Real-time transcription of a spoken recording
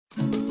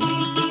रउआ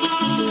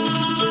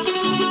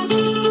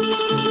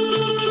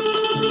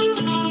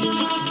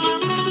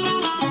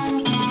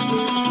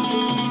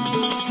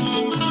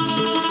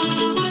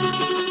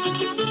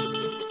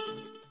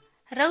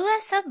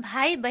सब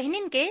भाई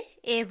बहनिन के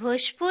ए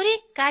भोजपुरी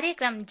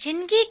कार्यक्रम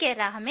जिंदगी के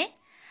राह में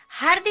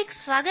हार्दिक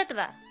स्वागत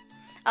बा।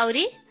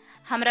 औरी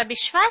हमरा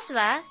विश्वास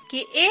बा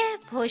कि ए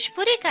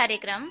भोजपुरी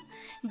कार्यक्रम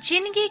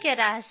जिंदगी के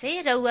राह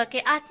से रउआ के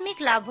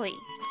आत्मिक लाभ होई।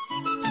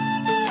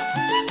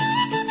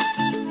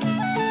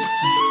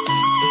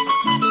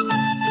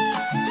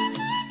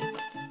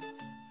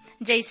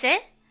 जैसे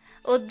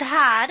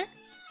उद्धार,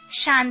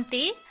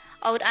 शांति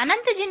और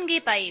अनंत जिंदगी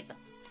पाइब।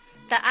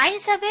 त आई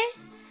सबे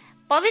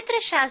पवित्र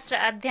शास्त्र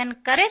अध्ययन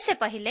करे से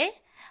पहले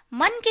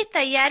मन की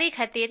तैयारी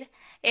खातिर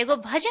एगो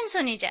भजन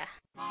सुनी जा।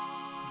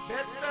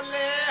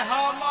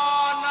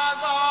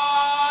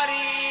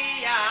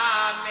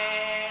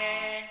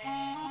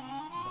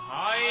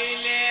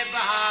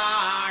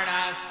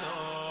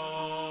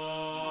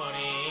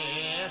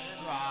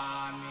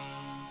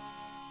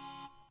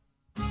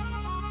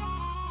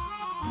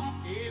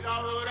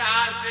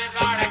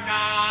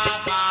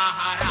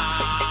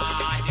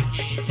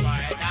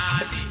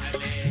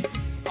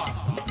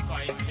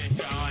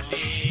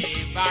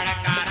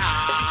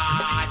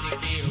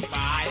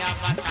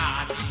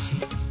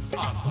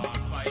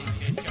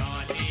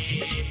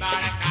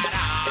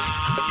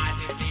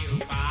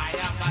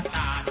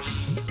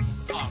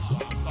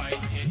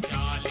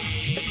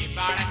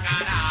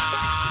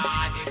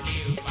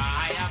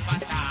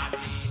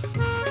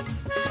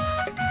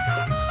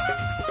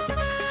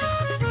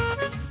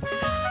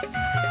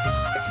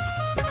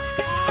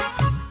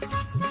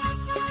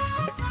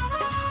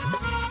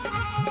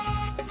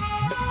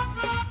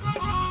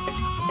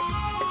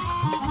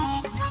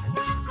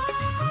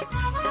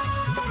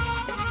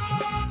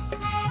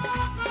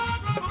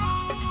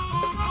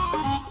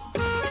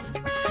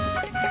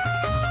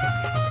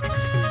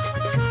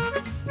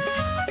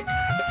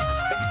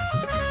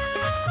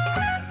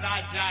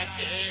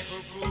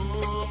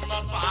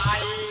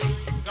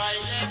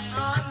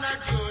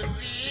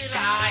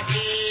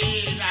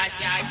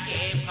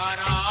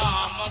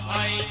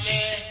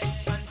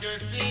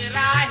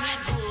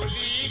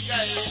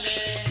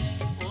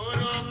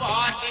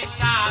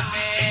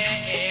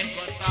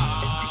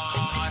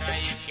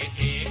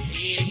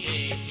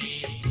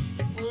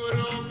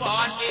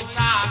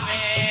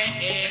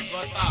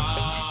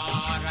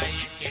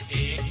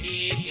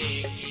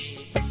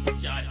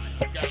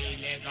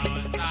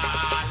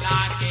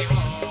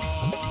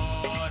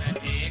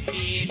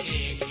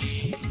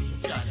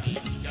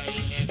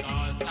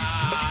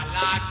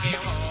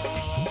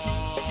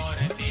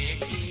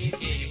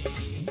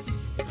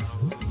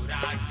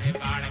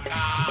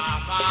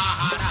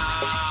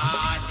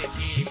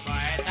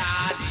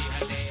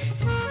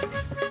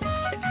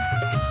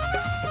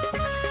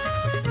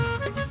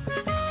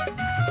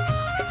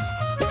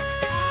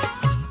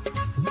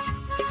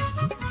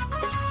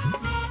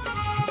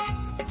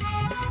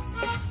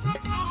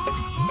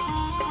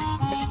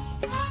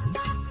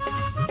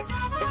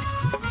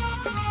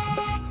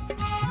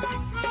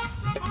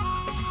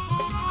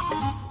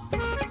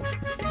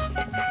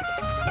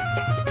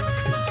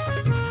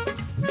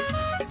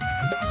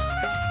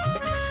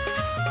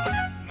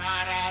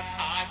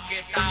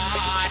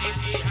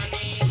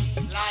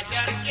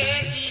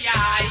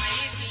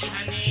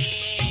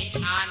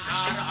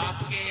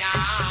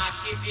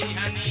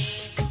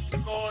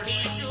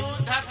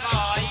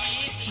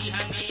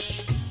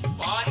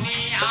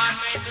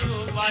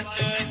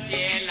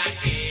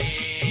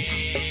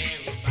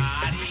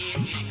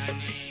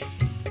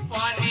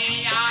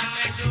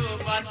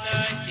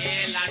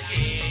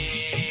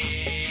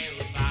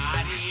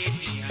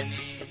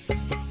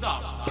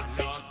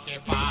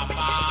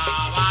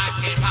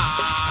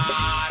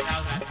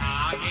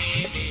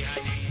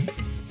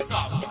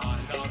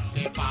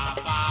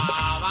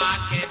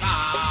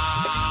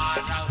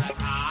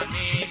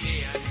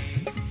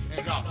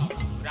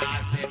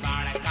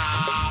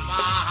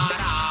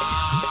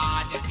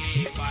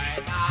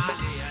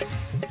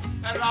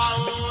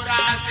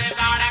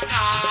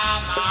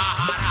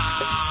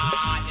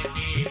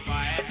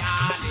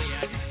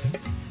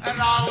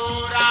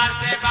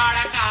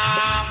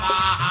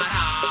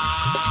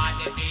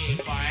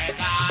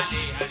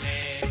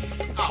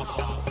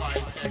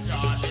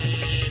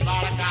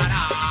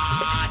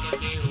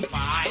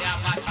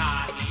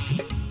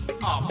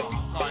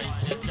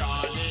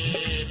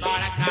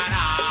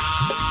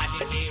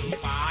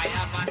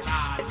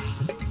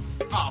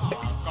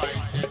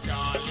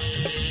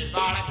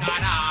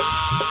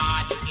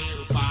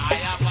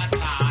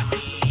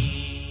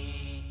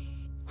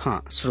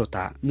 हाँ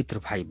श्रोता मित्र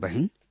भाई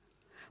बहन,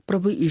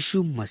 प्रभु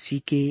यीशु मसीह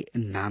के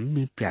नाम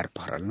में प्यार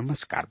भरल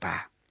नमस्कार बा।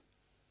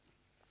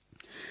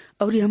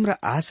 और ये हमरा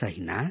आशा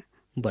ही ना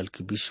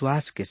बल्कि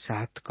विश्वास के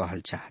साथ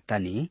कहल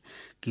चाहतानी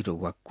कि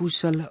रउआ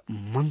कुशल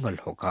मंगल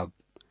होकब।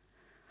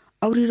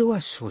 और ये रउआ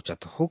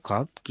सोचत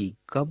होकब कि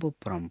कब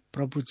परम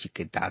प्रभु जी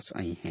के दास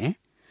आई हैं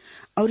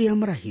और ये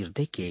हमरा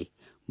हृदय के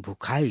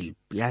भुखाइल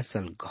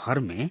प्यासल घर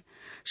में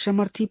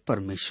समर्थी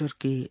परमेश्वर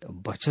के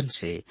वचन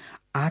से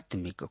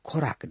आत्मिक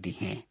खोराक दी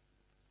है।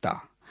 त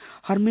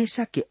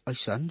हमेशा के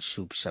ऐसन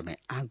शुभ समय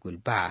आगुल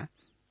बा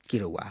कि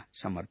रउआ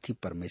समर्थी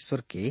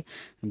परमेश्वर के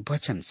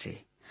वचन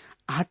से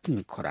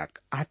आत्मिक खोराक,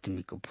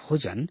 आत्मिक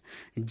भोजन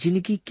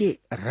जिंदगी के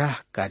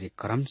राह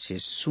कार्यक्रम से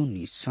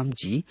सुनी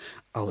समझी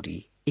और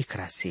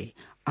एकरा से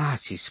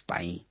आशीष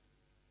पाई।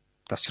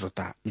 त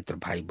श्रोता मित्र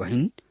भाई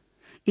बहन,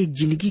 इस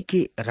जिंदगी के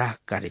राह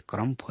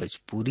कार्यक्रम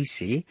भोजपुरी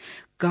से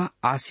का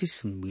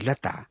आशीष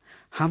मिलता,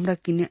 हमरा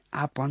किने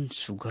आपन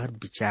सुघर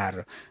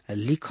विचार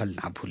लिखल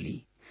ना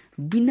भूली।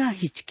 बिना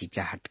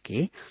हिचकिचाहट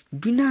के,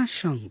 बिना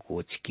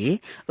संकोच के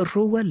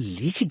रोवा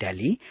लिख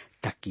डाली,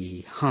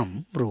 ताकि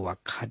हम रोवा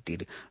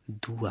खातिर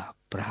दुआ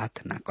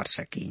प्रार्थना कर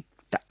सकी।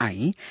 त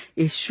आई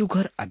इस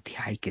सुघर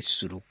अध्याय के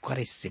शुरू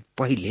करे से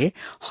पहले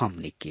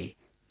हमने के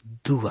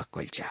दुआ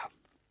कइल जाओ।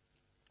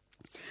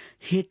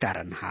 हे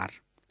तारनहार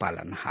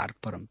पालनहार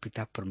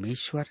परमपिता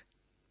परमेश्वर,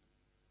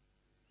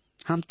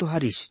 हम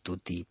तुहारी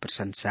स्तुति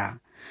प्रशंसा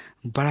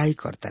बड़ाई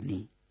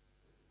करतनी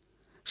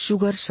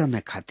सुगर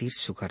समय खातिर,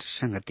 सुगर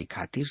संगति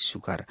खातिर,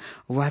 सुगर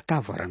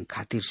वातावरण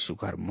खातिर,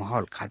 सुगर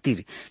माहौल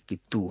खातिर कि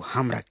तू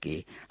हमरा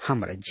के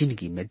हमरा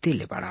जिंदगी में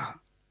देले बड़ा।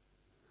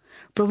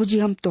 प्रभु जी,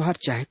 हम तोहर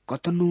चाहे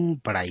कतनो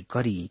बड़ाई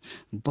करी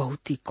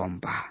बहुत ही कम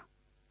बा,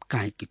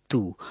 काहे कि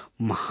तू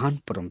महान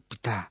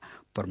परमपिता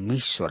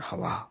परमेश्वर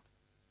हवा।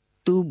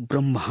 तू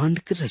ब्रह्मांड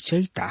के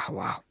रचयिता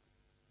हवा।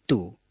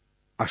 तू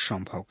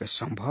असंभव के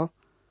संभव,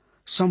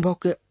 संभव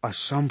के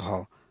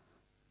असंभव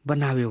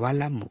बनावे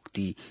वाला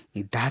मुक्ति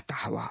दाता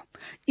हवा।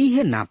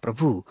 इहे ना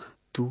प्रभु,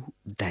 तू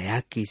दया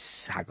के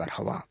सागर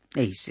हवा।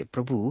 ऐसे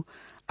प्रभु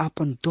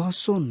अपन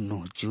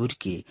 209 जोर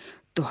के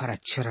तोहरा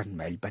चरण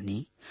मैल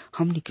बनी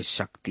हमनी के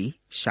शक्ति,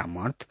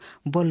 सामर्थ,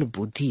 बल,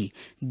 बुद्धि,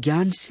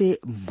 ज्ञान से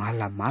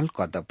माला माल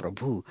कर द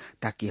प्रभु,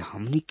 ताकि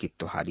हमनी के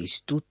तोहारी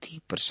स्तुति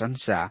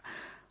प्रशंसा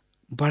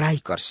बड़ाई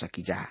कर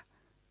सकी जा,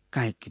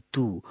 काहे कि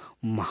तू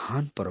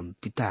महान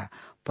परमपिता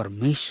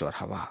परमेश्वर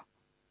हवा।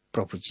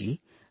 प्रभु जी,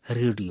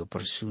 रेडियो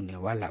पर सुने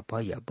वाला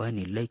भैया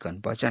बहनी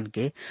लैकन वचन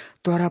के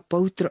तोरा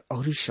पवित्र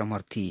और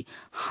समर्थी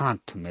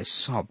हाथ में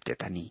सौंप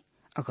देतानी।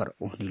 अगर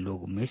उन्हीं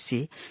लोग में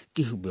से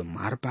केहू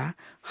बीमार बा,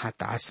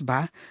 हताश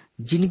बा,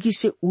 जिंदगी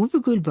से उब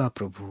गइल बा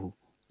प्रभु,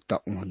 त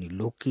उन्हीं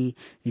लोग की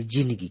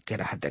जिंदगी के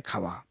राह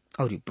देखावा।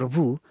 और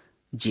प्रभु,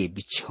 जे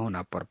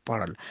बिछौना पर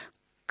पड़ल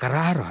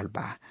करा रहल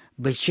बा,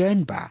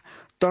 बेचैन बा,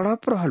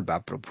 तड़प रहल बा,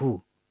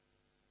 प्रभु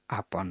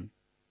आपन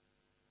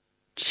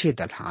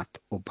छेदल हाथ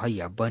ओ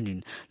भैया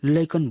बहनी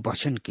लैकन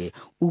वचन के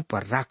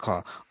ऊपर राख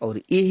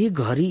और यही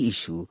घड़ी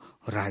यीशु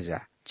राजा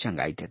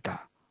चंगाई देता।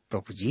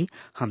 प्रभु जी,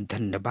 हम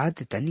धन्यवाद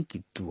देतानी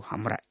कि तू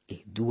हमरा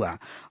ए दुआ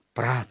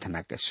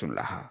प्रार्थना के सुन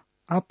लहा।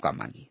 आपका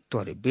मांगी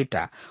तोरे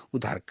बेटा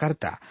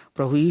उद्धारकर्ता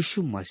प्रभु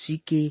यीशु मसीह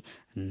के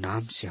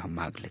नाम से हम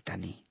मांग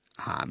लेतानी,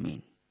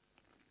 आमीन।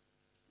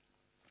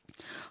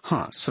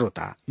 हाँ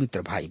श्रोता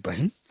मित्र भाई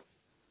बहन,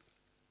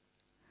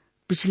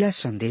 पिछला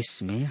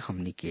संदेश में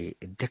हमनी के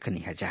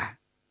देखनी हजा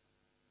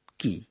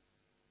कि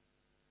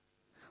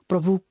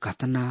प्रभु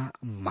कतना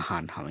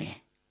महान हवे,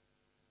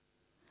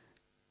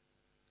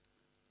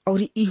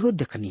 और इहो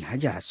देखनी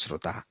हजा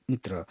श्रोता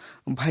मित्र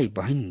भाई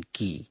बहन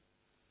की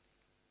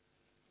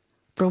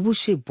प्रभु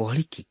से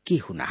बढ़ी के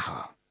हुना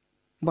है।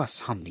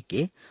 बस हमनी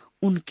के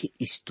उनके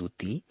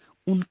स्तुति,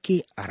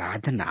 उनके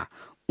आराधना,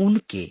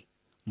 उनके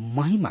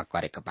महिमा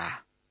करे के बा,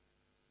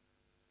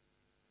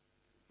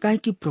 काहे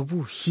कि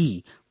प्रभु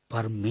ही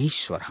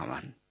परमेश्वर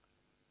हवन।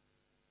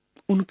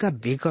 उनका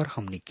बेगर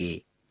हमनी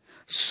के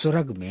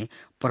स्वर्ग में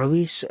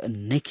प्रवेश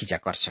नहीं जा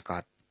कर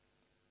सकत।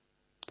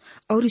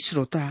 और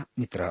श्रोता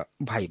मित्र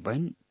भाई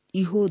बहन,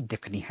 इहो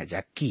देखनी है जा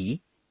कि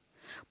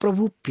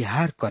प्रभु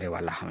प्यार करे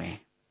वाला हमें।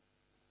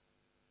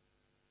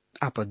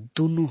 आप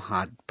दोनों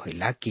हाथ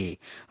फैला के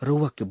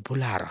रोवा के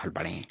बुला रहल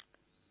बड़े,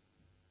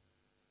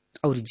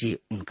 और जे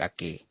उनका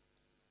के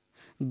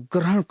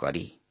ग्रहण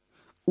करी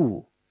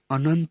उ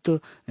अनंत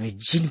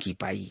जिंदगी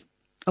पाई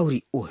और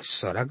ओह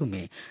स्वर्ग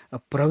में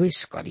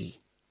प्रवेश करी।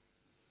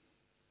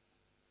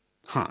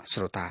 हाँ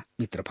श्रोता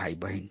मित्र भाई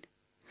बहन,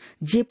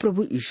 जे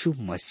प्रभु यीशु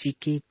मसीह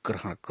के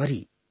ग्रहण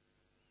करी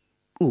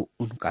उ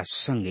उनका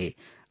संगे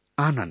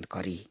आनंद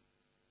करी।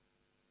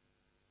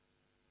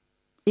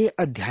 ये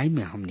अध्याय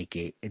में हमने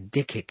के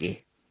देखे के,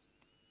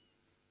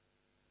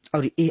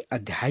 और ये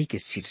अध्याय के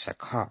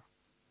शीर्षक है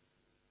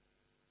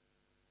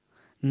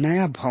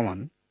नया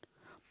भवन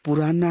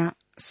पुराना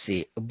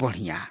से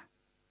बढ़िया।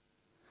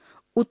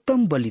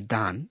 उत्तम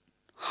बलिदान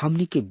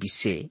हमनी के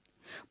विषय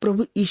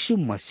प्रभु यीशु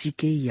मसीह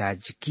के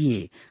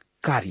याजकीय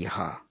कार्य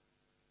है,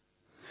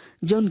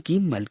 जौन की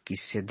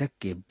मलकीसेदक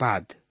के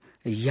बाद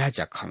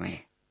याजक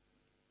हमें।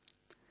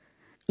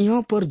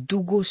 यहाँ पर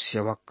दुगो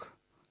सेवक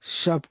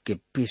सब के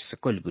पेश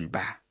कल गुल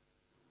बा,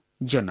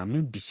 जौन में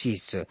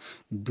विशेष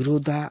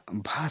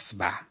विरोधाभास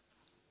बा।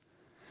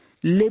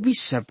 लेवी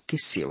सब के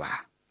सेवा,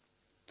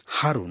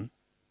 हारून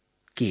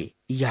के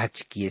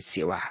याजकीय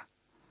सेवा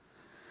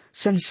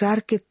संसार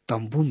के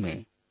तंबू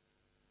में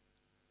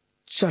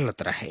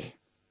चलत रहे।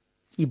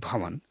 ये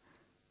भवन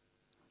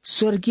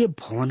स्वर्गीय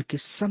भवन के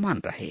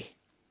समान रहे।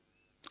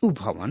 उ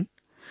भवन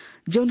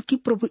जौन की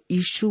प्रभु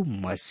यीशु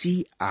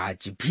मसीह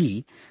आज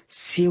भी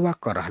सेवा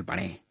कर रहल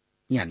बने,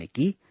 यानी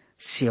कि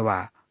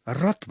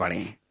सेवारत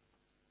बने।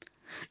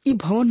 इ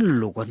भवन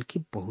लोगन के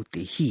बहुत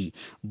ही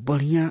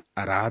बढ़िया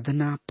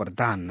आराधना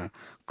प्रदान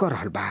कर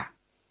रहल बा।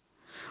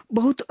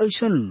 बहुत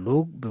ऐसा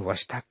लोग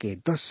व्यवस्था के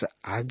 10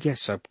 आज्ञा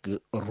सब के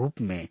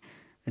रूप में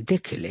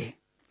देखेले।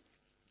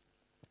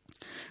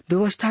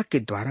 व्यवस्था के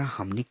द्वारा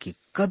हमने के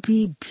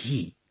कभी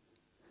भी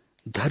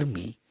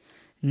धर्मी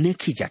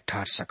नहीं जा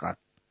ठहर सकत।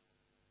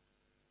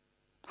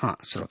 हाँ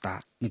श्रोता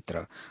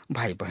मित्र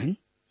भाई बहन,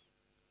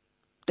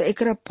 तो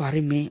एकरा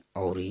बारे में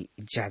और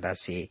ज्यादा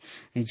से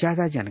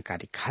ज्यादा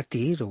जानकारी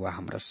खातिर वह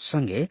हमरा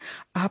संगे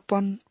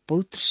आपन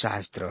पवित्र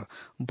शास्त्र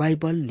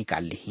बाइबल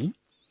निकाल ली।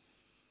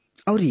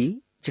 और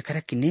जकरा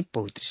किने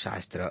पवित्र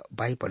शास्त्र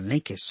बाइबल नहीं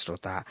के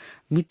श्रोता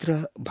मित्र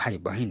भाई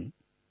बहन,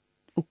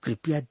 उ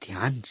कृपया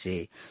ध्यान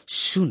से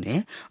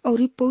सुने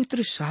और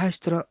पवित्र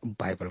शास्त्र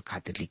बाइबल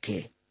खातिर लिखे।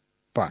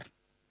 पर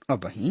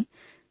अब ही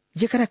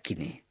जकरा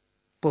किने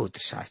पवित्र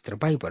शास्त्र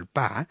बाइबल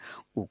बा,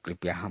 उ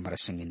कृपया हमारा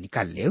संगे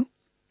निकाल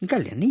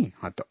ले नी।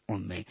 हाँ तो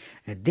उनमें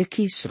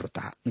देखी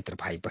श्रोता मित्र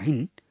भाई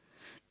बहन,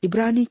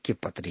 इब्रानी के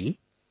पत्री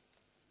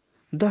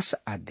 10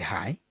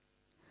 अध्याय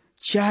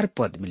 4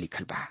 पद में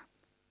लिखल बा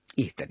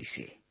इस तरी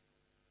से,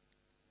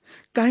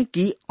 काहे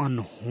कि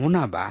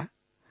अनहोना बा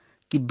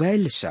कि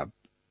बैल सब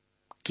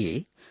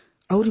के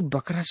और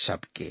बकरा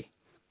सब के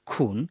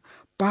खून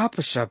पाप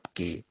सब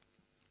के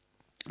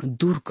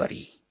दूर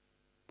करी।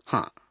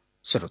 हाँ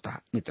श्रोता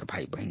मित्र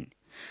भाई बहन,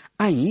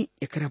 आई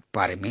एकरा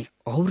बारे में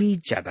और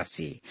ज्यादा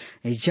से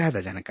ज्यादा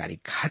जानकारी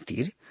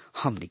खातिर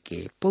हमने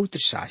के पवित्र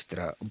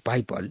शास्त्र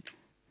बाइबल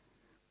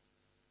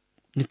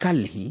निकाल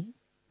ली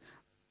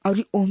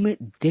और ओमे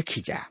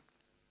देखी जा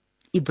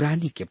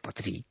इब्रानी के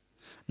पत्री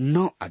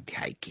 9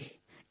 अध्याय के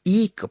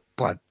 1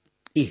 पद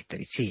इस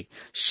तरह से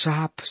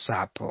साफ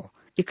साफ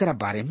एकरा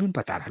बारे में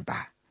बता रहल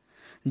बा,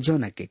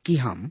 जौना के कि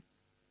हम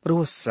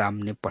रोज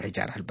सामने पढ़े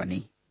जा रहल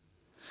बनी।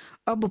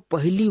 अब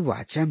पहली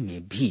वाचा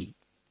में भी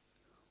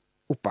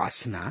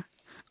उपासना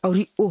और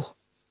ओह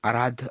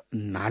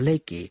आराधनालय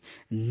के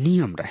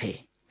नियम रहे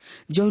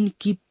जौन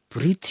की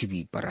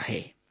पृथ्वी पर रहे।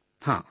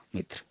 हाँ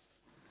मित्र,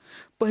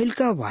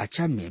 पहलका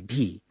वाचा में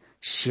भी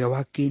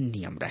सेवा के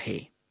नियम रहे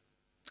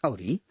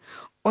और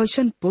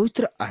ऐसा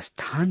पवित्र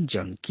स्थान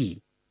जौन की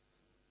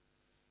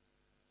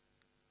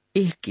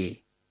एक के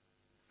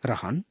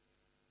रहन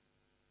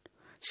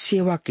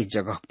सेवा के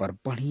जगह पर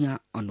बढ़िया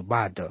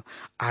अनुवाद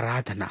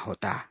आराधना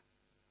होता।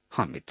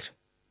 हाँ मित्र,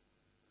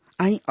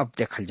 आई अब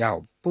देखल जाओ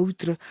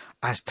पवित्र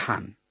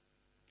स्थान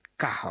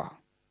का हो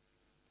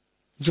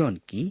जौन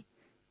की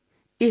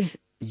एह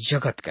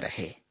जगत के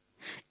रहे।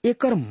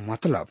 एकर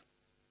मतलब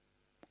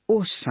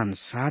ओ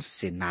संसार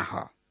से ना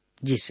हो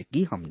जिसे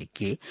कि हमने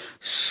के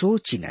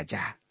सोची न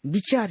जा,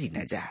 विचारी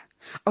न जा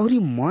और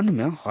मन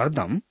में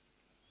हरदम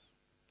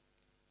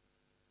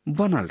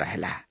बनल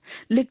रहेला,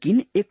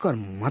 लेकिन एकर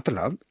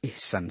मतलब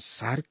इस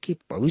संसार के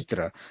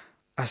पवित्र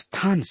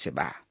स्थान से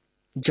बा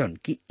जौन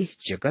की इस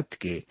जगत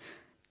के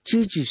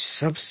चीज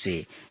सब से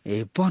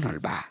बनल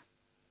बा।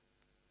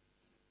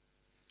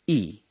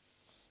 ई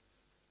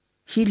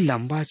ही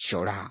लंबा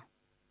चौड़ा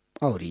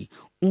और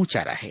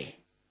ऊंचा रहे।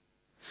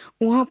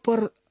 वहां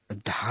पर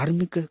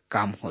धार्मिक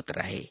काम होते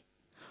रहे।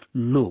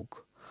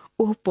 लोग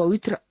वो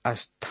पवित्र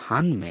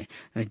स्थान में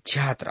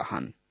जात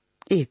रहन।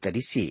 ए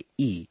तरी से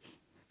ई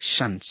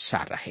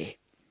संसार रहे।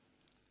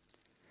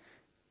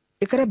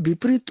 एकरा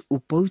विपरीत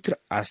उपवित्र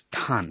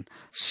स्थान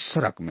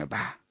सड़क में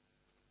बा।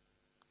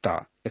 तो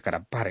एकरा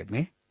बारे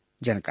में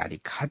जानकारी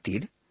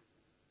खातिर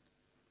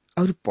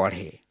और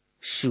पढ़े,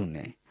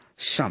 सुने,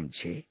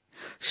 समझे,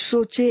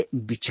 सोचे,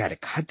 विचार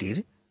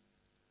खातिर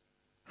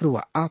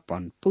रुआ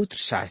आपन पवित्र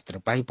शास्त्र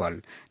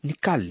बाइबल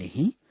निकाल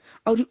ली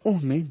और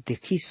ओहमे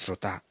देखी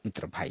श्रोता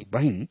मित्र भाई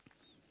बहन,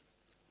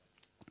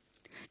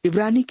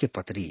 इब्रानी के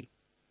पत्री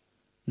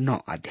 9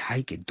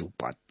 अध्याय के 2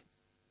 पद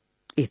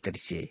इस तरह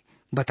से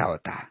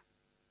बतावता।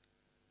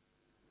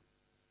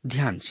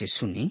 ध्यान से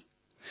सुनी,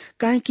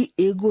 काहे कि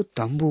एगो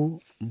तंबू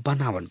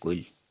बनावल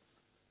गइल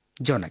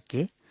जौना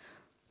के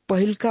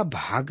पहिलका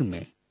भाग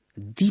में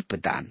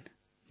दीपदान,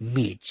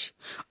 मेज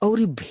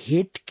और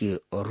भेंट के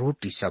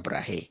रोटी सब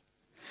रहे।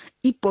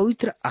 ई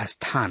पवित्र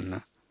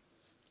स्थान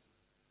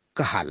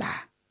कहाला।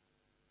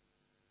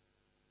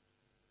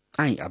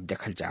 आई अब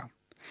देखल जाओ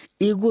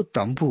एगो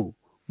तंबू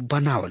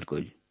बनावल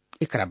गइल।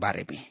 एकरा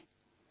बारे में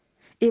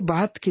ए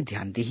बात के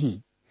ध्यान दही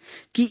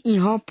कि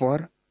यहाँ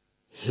पर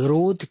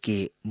हेरोद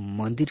के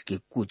मंदिर के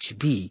कुछ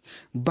भी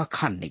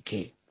बखान नहीं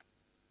के।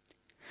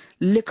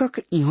 लेखक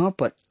यहाँ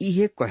पर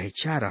यह कहे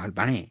चाह रहल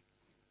बाने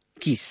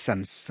कि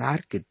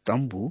संसार के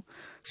तंबू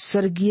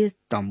स्वर्गीय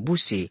तंबू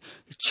से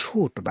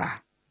छोट बा।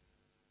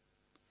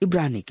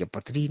 इब्रानी के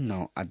पत्री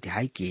 9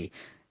 अध्याय के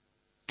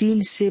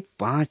 3 से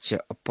 5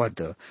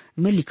 पद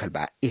में लिखल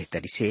बा एह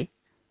तरी से,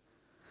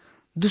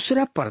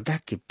 दूसरा पर्दा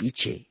के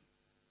पीछे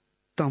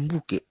तंबू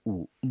के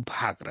ऊ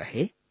भाग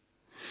रहे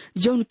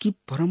जौन की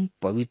परम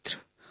पवित्र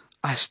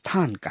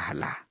स्थान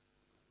कहला।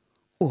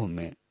 ओह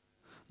में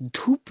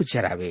धूप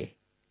जरावे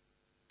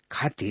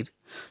खातिर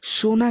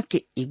सोना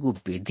के एगो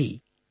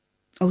बेदी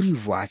और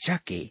वाचा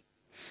के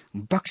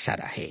बक्सा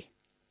रहे,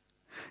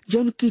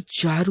 जौन की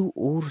चारों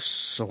ओर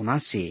सोना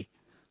से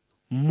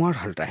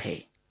मढ़ल रहे,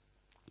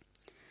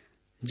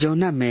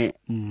 जौना में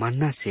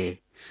मन्ना से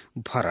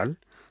भरल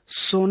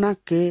सोना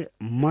के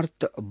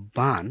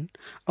मर्तबान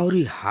और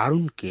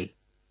हारून के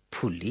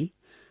फूली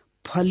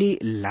फली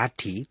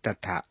लाठी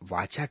तथा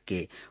वाचा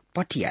के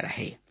पटिया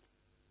रहे।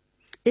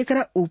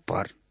 एकरा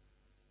ऊपर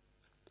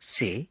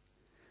से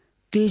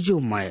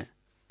तेजोमय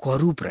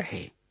करूब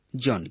रहे,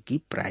 जौन की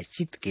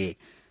प्रायश्चित के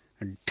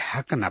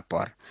ढाकना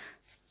पर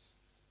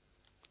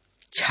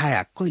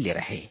छाया कोयले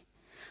रहे।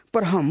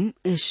 पर हम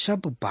इस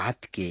सब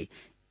बात के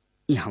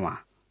यहाँ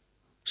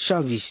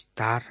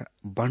सविस्तार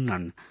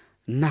वर्णन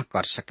न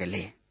कर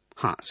सकेले।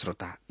 हाँ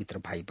श्रोता मित्र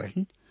भाई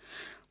बहन,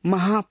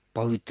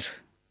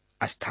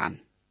 महापवित्र स्थान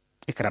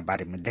एकरा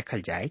बारे में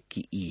देखल जाए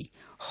कि ई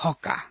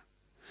हका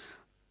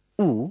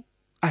ऊ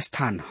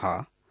स्थान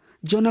ह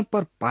जौन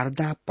पर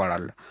पर्दा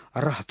पड़ल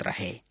रहत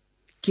रहे।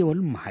 केवल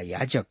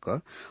महायाजक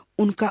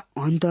उनका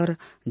अंदर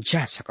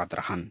जा सकत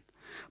रहन।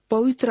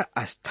 पवित्र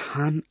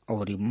स्थान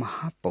और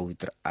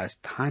महापवित्र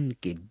स्थान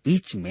के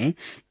बीच में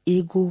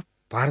एगो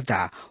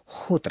पर्दा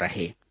होत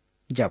रहे।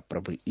 जब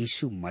प्रभु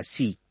यीशु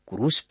मसीह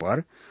क्रूस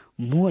पर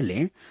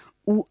मुअले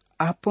ऊ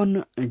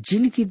आपन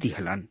जिंदगी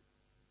दिहलन,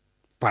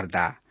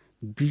 पर्दा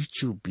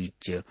बीचों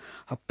बीच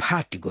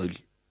फाट गइल।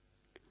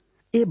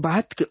 ए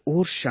बात के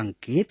ओर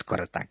संकेत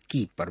करता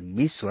कि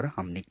परमेश्वर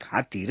हमने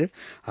खातिर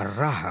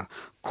राह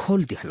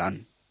खोल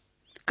दिहलन,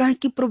 काहे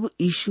कि प्रभु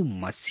यीशु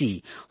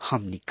मसीह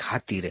हमने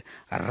खातिर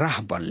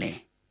राह बनले।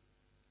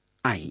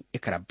 आई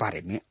एकरा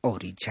बारे में और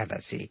ज्यादा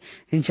से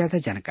ज्यादा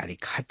जानकारी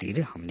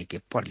खातिर हमने के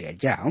पढ़ लिया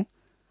जाओ।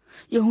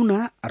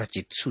 यूहन्ना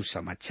रचित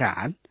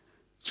सुसमाचार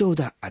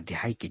 14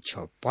 अध्याय के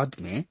 6 पद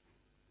में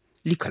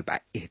लिखल बा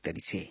एह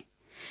तरी से,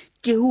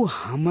 केहू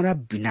हमरा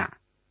बिना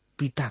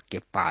पिता के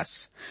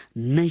पास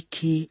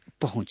नइखे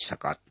पहुंच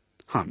सकत।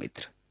 हाँ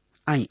मित्र,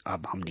 आई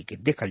अब हमने के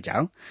देखल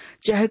जाओ,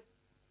 चाहे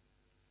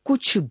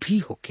कुछ भी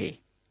होके,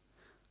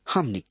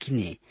 हमने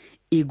किने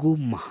एगो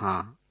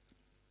महायाजक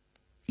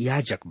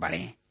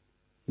बने,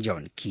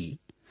 जौन की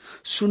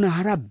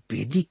सुनहरा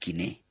बेदी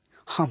किने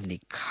हमने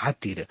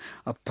खातिर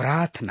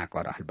प्रार्थना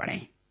कर रहल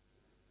बने।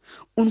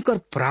 उनकर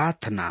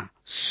प्रार्थना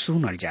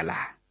सुनल जाला।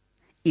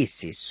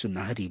 इससे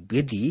सुनहरी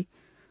बेदी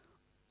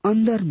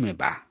अंदर में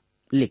बा,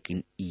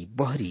 लेकिन ई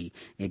बहरी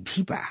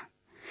भी बा,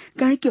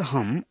 काहे कि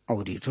हम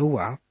और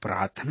रोआ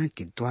प्रार्थना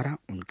के द्वारा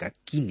उनका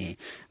कीने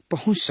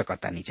पहुंच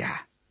सकतानी जा।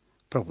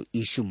 प्रभु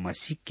यीशु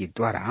मसीह के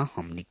द्वारा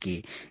हमने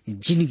के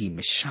जिंदगी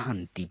में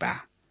शांति बा।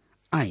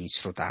 आई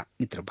श्रोता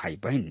मित्र भाई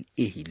बहन,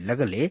 यही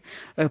लगले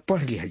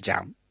पढ़ लिहल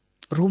जाओ।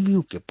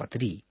 रोमियो के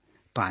पत्री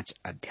 5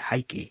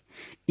 अध्याय के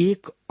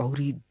 1 और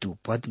 2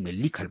 पद में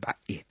लिखल बा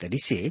एह तरी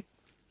से,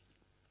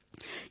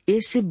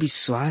 ऐसे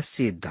विश्वास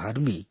से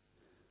धर्मी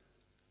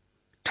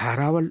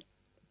ठहरावल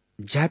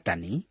जाता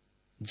नहीं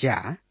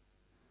जा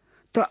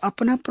तो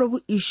अपना प्रभु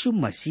यीशु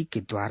मसीह के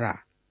द्वारा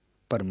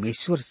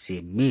परमेश्वर से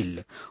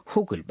मेल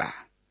हो गइल बा,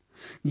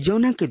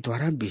 जौना के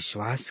द्वारा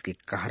विश्वास के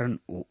कारण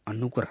वो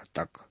अनुग्रह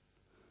तक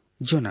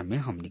जौना में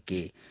हमने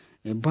के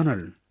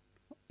बनल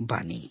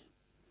बानी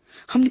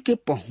हमने के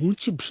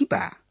पहुंच भी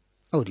बा,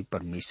 और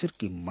परमेश्वर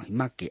की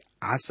महिमा के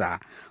आशा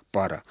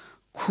पर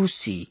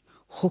खुशी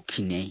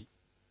होखी नहीं।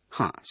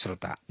 हाँ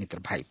श्रोता मित्र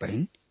भाई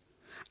बहन,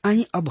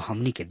 आई अब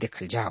हमने के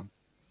देखल जाओ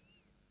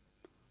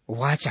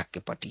वाचा के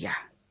पटिया।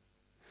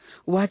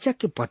 वाचा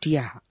के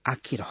पटिया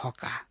आखिर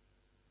होका,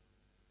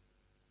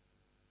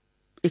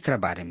 एकरा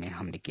बारे में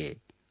हमने के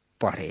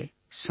पढ़े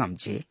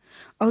समझे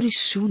और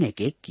सुने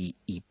के कि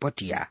ई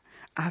पटिया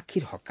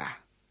आखिर होका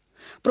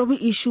प्रभु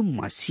यीशु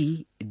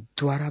मसीह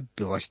द्वारा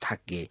व्यवस्था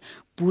के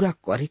पूरा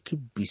करे के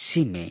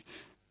विषय में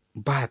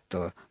बात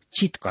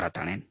चित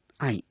करताड़ेन।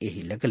 आई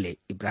यही लगले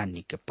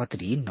इब्रानी के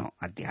पत्री 9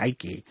 अध्याय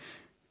के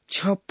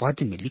 6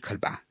 पद में लिखल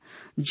बा,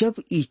 जब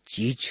ये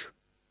चीज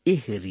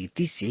एह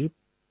रीति से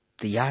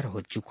तैयार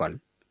हो चुकल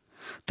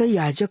तो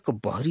याजक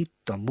बहरी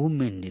तंबू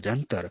में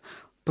निरंतर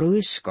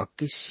प्रवेश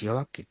करके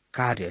सेवा के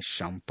कार्य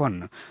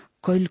संपन्न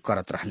कैल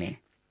करत रहले।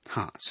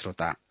 हाँ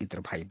श्रोता मित्र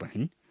भाई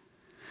बहन,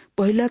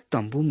 पहला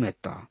तंबू में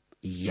तो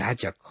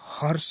याजक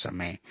हर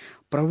समय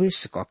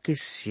प्रवेश करके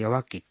सेवा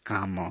के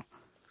काम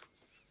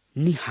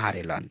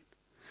निहारेलन।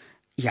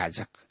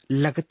 याजक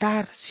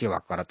लगातार सेवा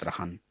करत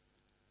रहन।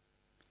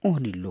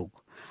 ओहनी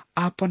लोग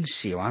आपन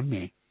सेवा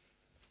में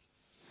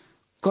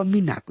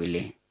कमी ना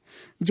कइले।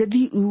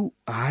 यदि ऊ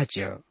आज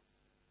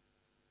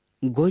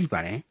गोइल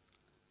बाड़े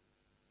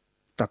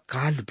तो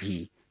काल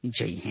भी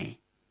जई हैं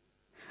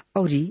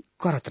और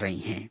करत रही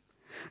हैं।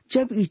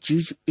 जब ये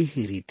चीज एह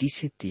रीति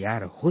से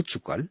तैयार हो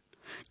चुकल,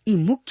 ये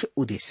मुख्य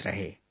उद्देश्य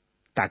रहे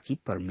ताकि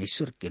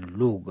परमेश्वर के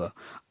लोग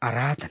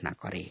आराधना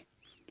करे।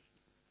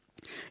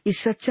 इस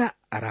सच्चा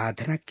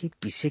आराधना के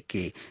पीछे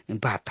के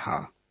बात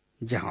है,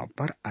 जहाँ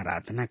पर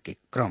आराधना के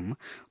क्रम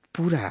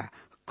पूरा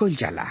कइल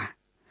जाला।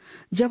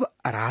 जब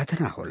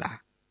आराधना होला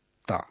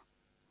तो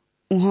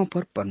वहाँ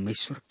पर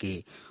परमेश्वर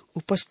के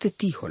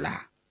उपस्थिति होला।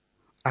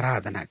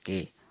 आराधना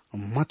के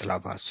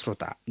मतलब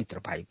श्रोता मित्र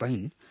भाई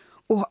बहन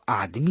ओ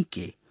आदमी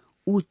के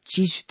ऊ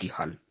चीज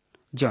दिहल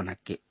जौना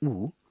के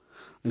ऊ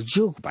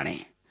जोग बने।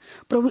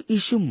 प्रभु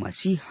यीशु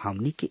मसीह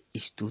हमनी के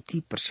स्तुति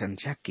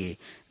प्रशंसा के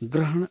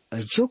ग्रहण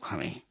जोग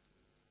हमें।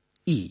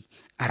 ई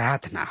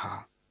आराधना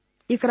ह।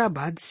 एकरा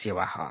बाद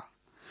सेवा ह।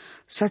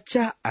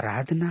 सच्चा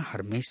आराधना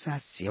हमेशा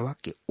सेवा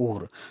के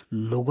ओर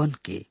लोगन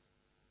के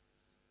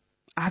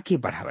आगे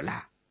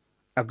बढ़ावला,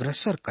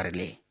 अग्रसर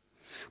करेले।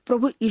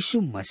 प्रभु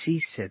यीशु मसीह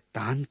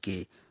शैतान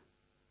के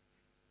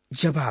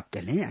जवाब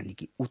देले यानी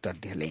कि उत्तर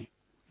देले।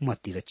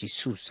 मत्ती रचित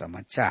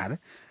सुसमाचार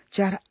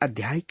 4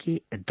 अध्याय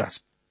के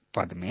 10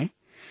 पद में,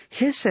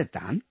 हे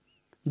शैतान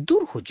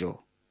दूर हो जो,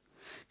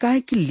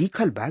 काहे कि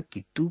लिखल बा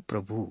कि तू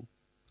प्रभु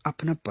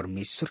अपना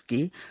परमेश्वर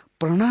के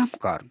प्रणाम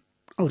कर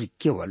और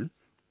केवल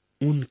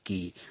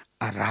उनकी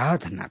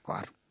आराधना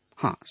कर।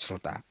 हाँ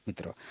श्रोता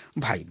मित्र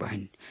भाई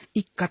बहन,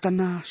 ई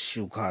कतना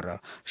सुघर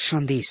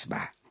संदेश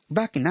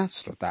बा कि ना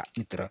श्रोता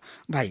मित्र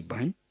भाई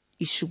बहन,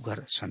 ई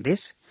सुघर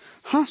संदेश।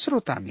 हाँ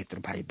श्रोता मित्र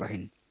भाई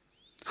बहन,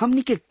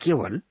 हमनी के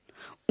केवल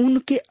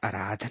उनके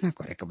आराधना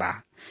करे के बा,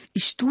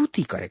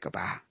 स्तुति करे के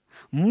बा,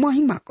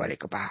 महिमा करे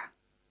के बा,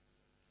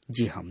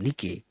 जे हमनी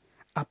के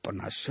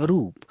अपना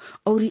स्वरूप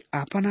और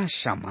अपना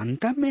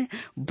समानता में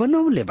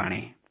बनौले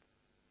बाणे,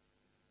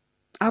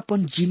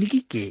 अपन जिंदगी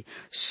के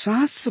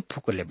सांस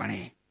फूकले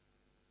बाणे।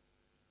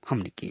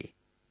 हमनी के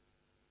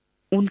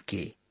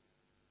उनके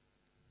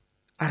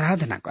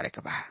आराधना करे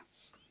के बा,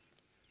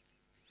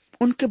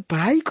 उनके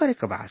बड़ाई करे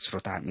के बा।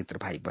 श्रोता मित्र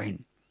भाई बहन,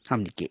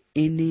 हमनी के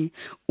एने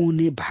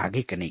उने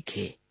भागे के नहीं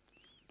खे,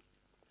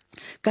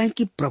 काहे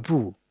कि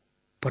प्रभु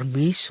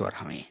परमेश्वर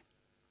हमें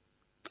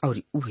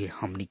और उहे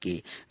हमनी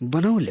के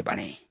बनौले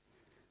बने,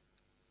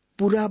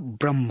 पूरा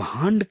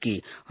ब्रह्मांड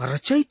के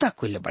रचयिता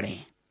कोइले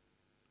बने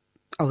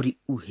और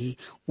उहे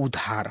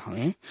उधार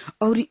हमें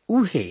और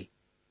उहे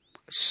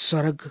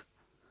स्वर्ग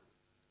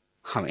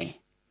हमें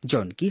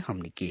जौन की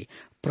हमनी के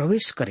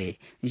प्रवेश करे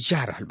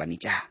जा रहल बनी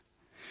जा।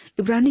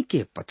 इब्रानी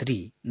के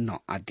पत्री 9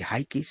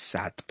 अध्याय के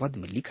 7 पद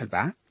में लिखल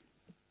बा,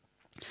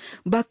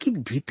 बाकी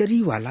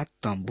भीतरी वाला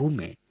तंबू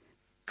में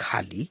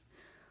खाली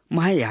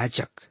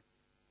महायाजक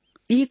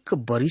एक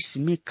बरिस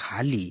में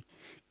खाली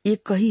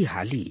एक ही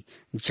हाली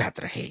जात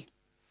रहे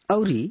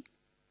और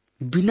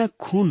बिना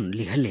खून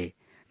लिहले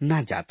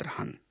ना जात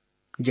रहन,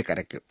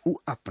 जेकरा के ऊ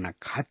अपना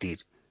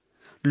खातिर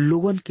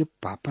लोगन के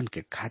पापन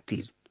के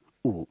खातिर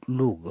ऊ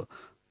लोग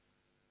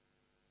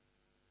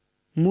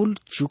मूल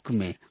चूक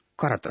में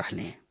करत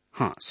रहले।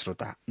 हाँ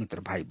श्रोता मित्र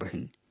भाई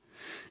बहन,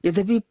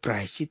 यद्यपि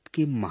प्रायश्चित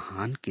के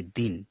महान के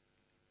दिन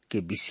के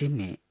विषय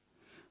में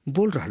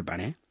बोल रहल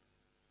बाने,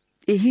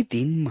 यही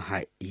दिन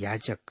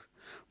महायाजक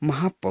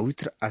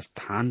महापवित्र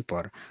स्थान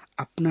पर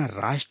अपना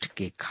राष्ट्र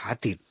के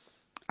खातिर,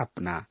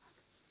 अपना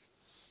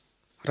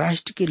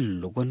राष्ट्र के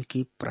लोगन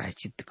की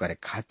प्रायश्चित करे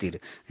खातिर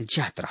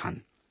जात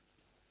रहन।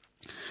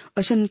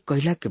 असन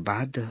कहला के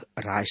बाद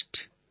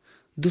राष्ट्र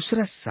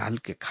दूसरा साल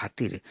के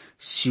खातिर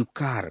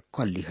स्वीकार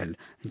कर लिहल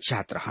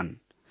जात रहन।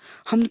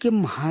 हमके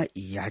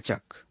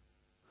महायाजक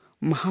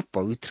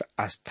महापवित्र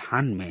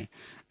स्थान में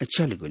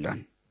चल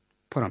गलन,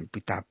 परम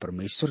पिता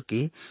परमेश्वर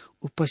के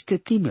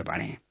उपस्थिति में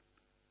बाणे।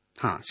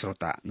 हाँ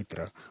श्रोता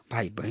मित्र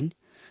भाई बहन,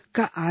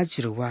 का आज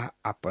रुआ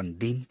अपन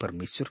दिन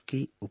परमेश्वर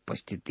की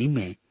उपस्थिति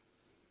में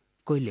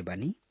कोइले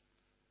बानी?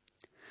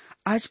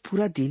 आज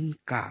पूरा दिन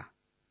का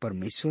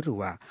परमेश्वर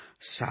रुआ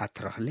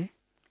साथ रहले?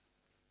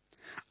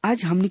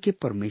 आज हमनी के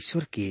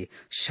परमेश्वर के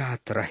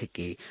साथ रह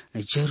के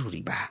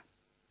जरूरी बा।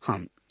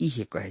 हम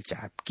इहे कहे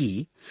चाहब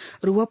कि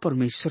रुआ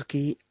परमेश्वर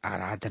के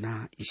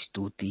आराधना,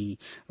 स्तुति,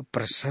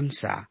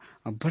 प्रशंसा,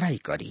 बड़ाई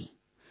करी।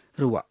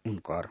 रुआ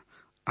उनकर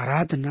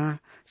आराधना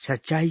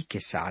सच्चाई के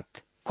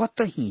साथ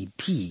कतही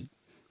भी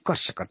कर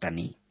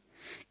सकतानी,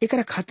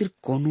 एकरा खातिर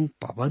कोनो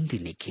पाबंदी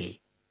नइखे।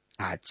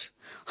 आज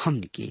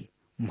हमनी के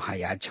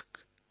महायाजक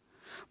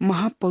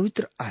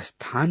महापवित्र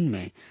स्थान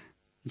में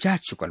जा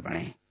चुकल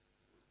बने।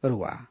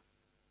 रुआ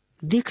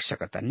देख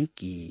सकतानी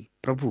कि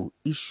प्रभु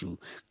यीशु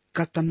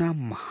कतना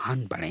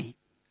महान बने।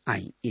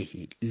 आई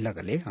यही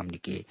लगले हमनी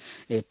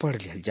के पढ़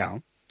लिहल जाओ।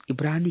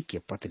 इब्रानी के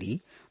पत्री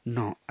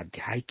 9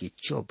 अध्याय के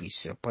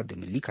 24 पद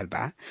में लिखल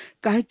बा,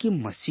 काहे कि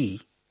मसीह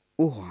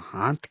ओह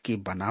हाथ के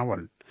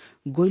बनावल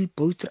गोइल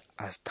पवित्र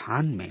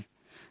स्थान में,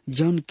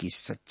 जौन की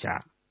सच्चा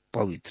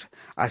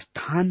पवित्र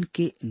स्थान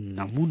के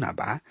नमूना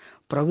बा,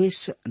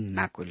 प्रवेश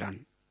ना कइलन,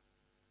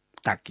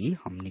 ताकि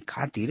हमनी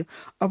खातिर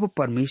अब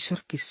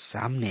परमेश्वर के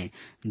सामने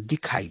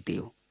दिखाई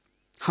देव।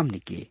 हमनी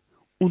के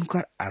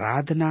उनकर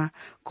आराधना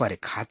करे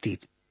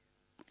खातिर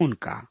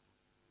उनका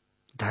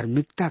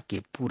धार्मिकता के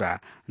पूरा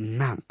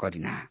ना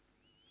करिना।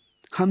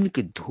 हमनी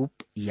के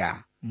धूप या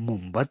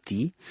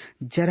मोमबत्ती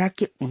जरा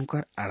के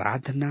उनकर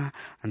आराधना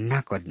ना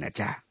करिना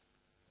जा।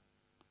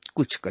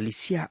 कुछ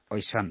कलीसिया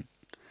ऐसन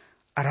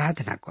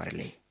आराधना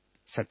करेले।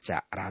 सच्चा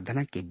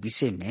आराधना के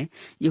विषय में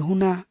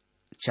यूहन्ना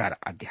 4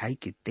 अध्याय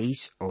के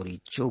 23 और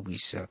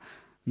 24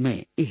 में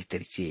एह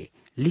तरह से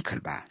लिखल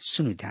बा।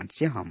 सुनि ध्यान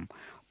से हम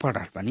पढ़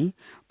रहल बानी।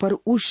 पर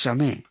उस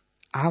समय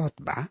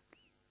आवत बा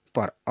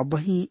पर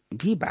अबही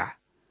भी बा,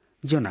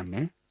 जोना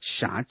में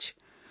सांच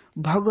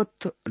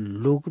भगत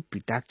लोग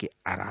पिता के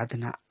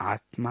आराधना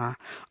आत्मा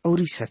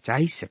और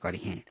सच्चाई से करी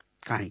हैं,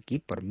 काहे कि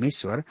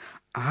परमेश्वर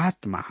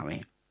आत्मा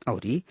हवे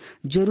और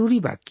जरूरी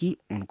बा कि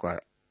उनका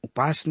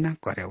उपासना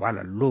करे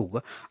वाला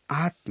लोग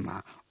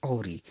आत्मा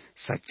और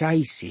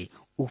सच्चाई से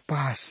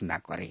उपासना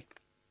करे।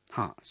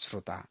 हाँ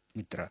श्रोता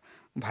मित्र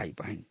भाई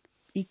बहन,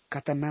 ई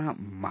कतना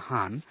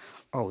महान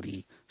और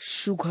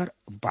सुघर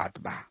बात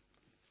बा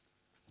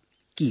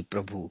कि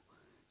प्रभु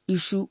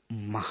यीशु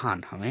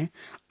महान हमें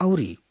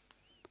और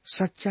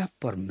सच्चा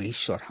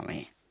परमेश्वर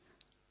हमें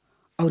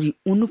और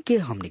उनके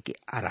हमने के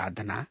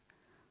आराधना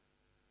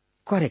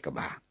करे के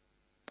बा,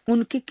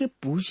 उनके के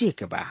पूजे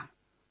के बा,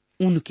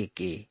 उनके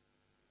के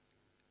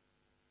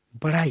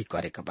बड़ाई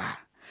करे के बा,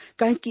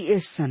 काहे कि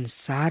इस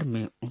संसार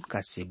में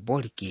उनका से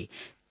बढ़ के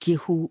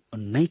केहू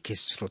नहीं के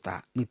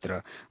श्रोता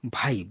मित्र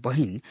भाई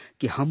बहन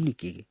कि हमने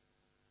के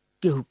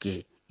केहू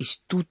के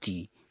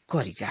स्तुति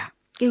करी जा,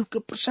 केहू के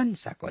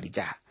प्रशंसा करी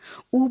जा।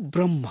 वो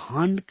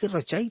ब्रह्मांड के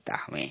रचयिता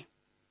हमें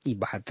ई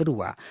बात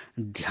रुआ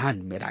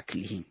ध्यान में रख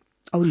ली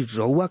और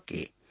रउआ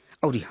के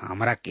और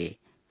हमरा के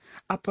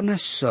अपना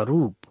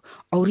स्वरूप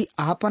और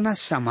अपना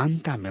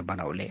समानता में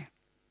बनौले।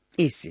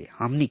 ऐसे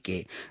हमनी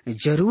के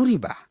जरूरी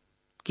बा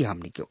कि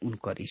हमनी के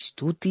उनकर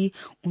स्तुति,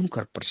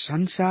 उनकर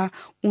प्रशंसा,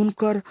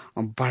 उनकर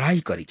बड़ाई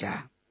करी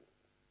जा।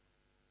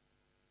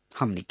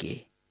 हमनी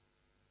के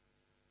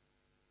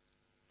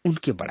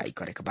उनके बड़ाई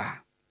करे के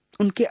बा,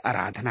 उनके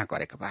आराधना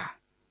करे के बा।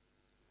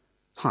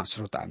 हाँ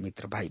श्रोता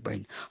मित्र भाई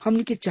बहन,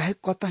 हमनी के चाहे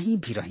कतही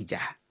भी रही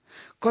जा,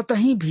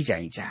 कतही भी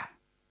जाई जा,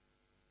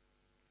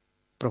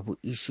 प्रभु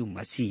यीशु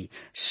मसीह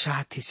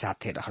साथे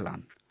साथे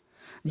रहलन।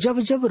 जब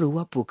जब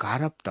रुआ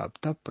पुकारब तब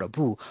तब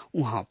प्रभु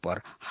वहां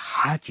पर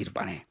हाजिर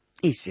बने।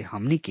 इसे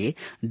हमनी के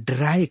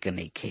डराए के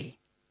नहीं खे,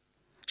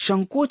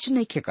 संकोच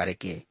नहीं खे करे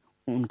के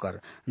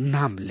उनकर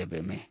नाम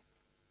लेवे में।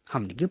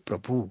 हमनी के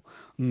प्रभु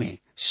में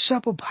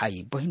सब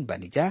भाई बहन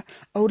बनी जा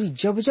और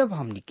जब जब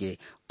हमनी के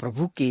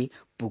प्रभु के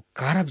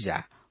पुकारब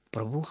जा,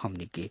 प्रभु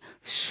हमनी के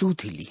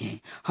सुध ली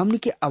हैं, हमनी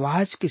के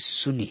आवाज के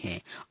सुनी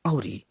हैं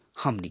और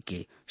हमनी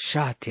के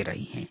साथे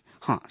रही हैं।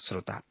 हाँ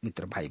श्रोता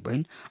मित्र भाई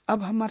बहन,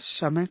 अब हमार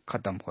समय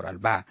खत्म हो रहा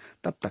बा,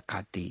 तब तक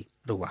खातिर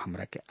रुआ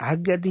हमरा के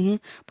आज्ञा दी।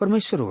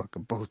 परमेश्वर रुआ के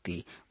बहुत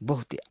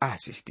ही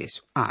आशीष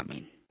देस।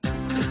 आमीन।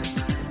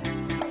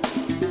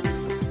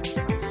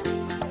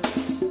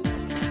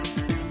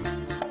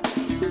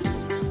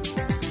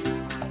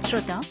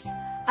 श्रोताओ,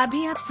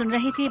 अभी आप सुन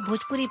रहे थे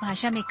भोजपुरी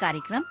भाषा में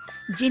कार्यक्रम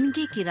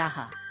जिंदगी की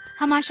राह।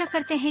 हम आशा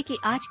करते हैं कि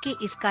आज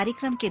के इस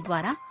कार्यक्रम के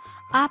द्वारा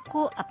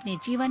आपको अपने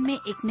जीवन में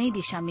एक नई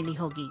दिशा मिली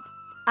होगी।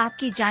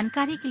 आपकी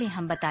जानकारी के लिए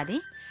हम बता दें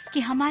कि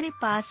हमारे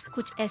पास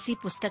कुछ ऐसी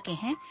पुस्तकें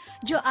हैं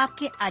जो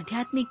आपके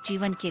आध्यात्मिक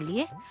जीवन के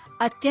लिए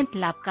अत्यंत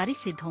लाभकारी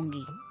सिद्ध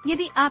होंगी।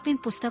 यदि आप इन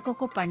पुस्तकों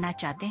को पढ़ना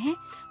चाहते हैं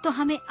तो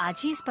हमें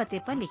आज ही इस पते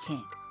पर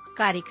लिखें।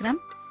 कार्यक्रम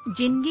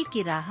जिंदगी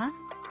की राह,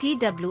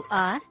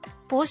 TWR,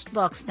 पोस्ट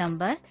बॉक्स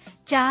नंबर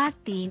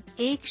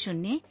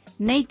 4310,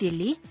 नई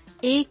दिल्ली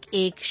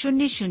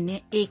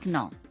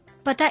 110019।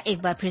 पता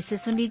एक बार फिर से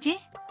सुन लीजिए।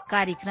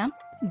 कार्यक्रम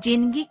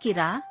जिंदगी की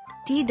राह,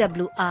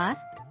 TWR,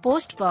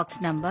 post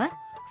box number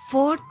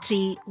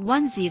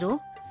 4310,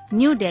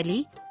 new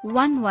Delhi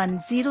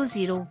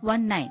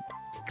 110019।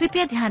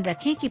 कृपया ध्यान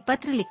रखें कि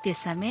पत्र लिखते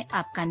समय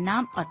आपका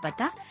नाम और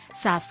पता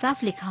साफ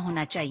साफ लिखा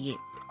होना चाहिए।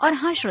 और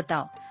हाँ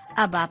श्रोताओ,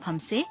 अब आप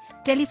हमसे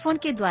टेलीफोन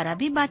के द्वारा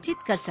भी बातचीत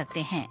कर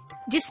सकते हैं,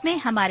 जिसमें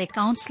हमारे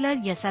काउंसलर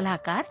या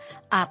सलाहकार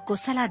आपको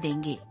सलाह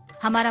देंगे।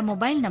 हमारा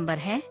मोबाइल नंबर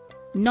है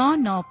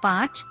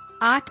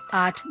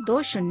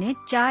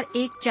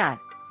 9958820414।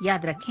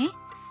 याद रखें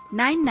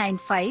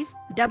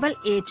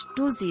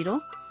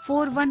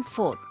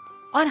 9958820414।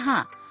 और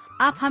हाँ,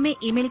 आप हमें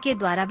ईमेल के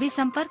द्वारा भी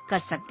संपर्क कर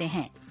सकते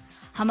हैं।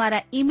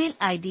 हमारा ईमेल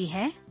आईडी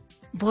है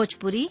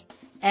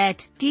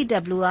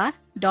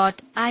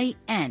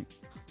bhojpuri@twr.in,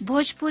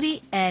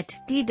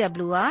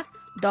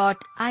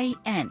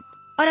 bhojpuri@twr.in।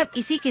 और अब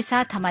इसी के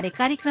साथ हमारे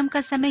कार्यक्रम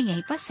का समय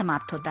यहीं पर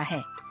समाप्त होता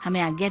है।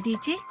 हमें आज्ञा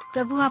दीजिए।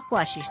 प्रभु आपको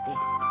आशीष दे।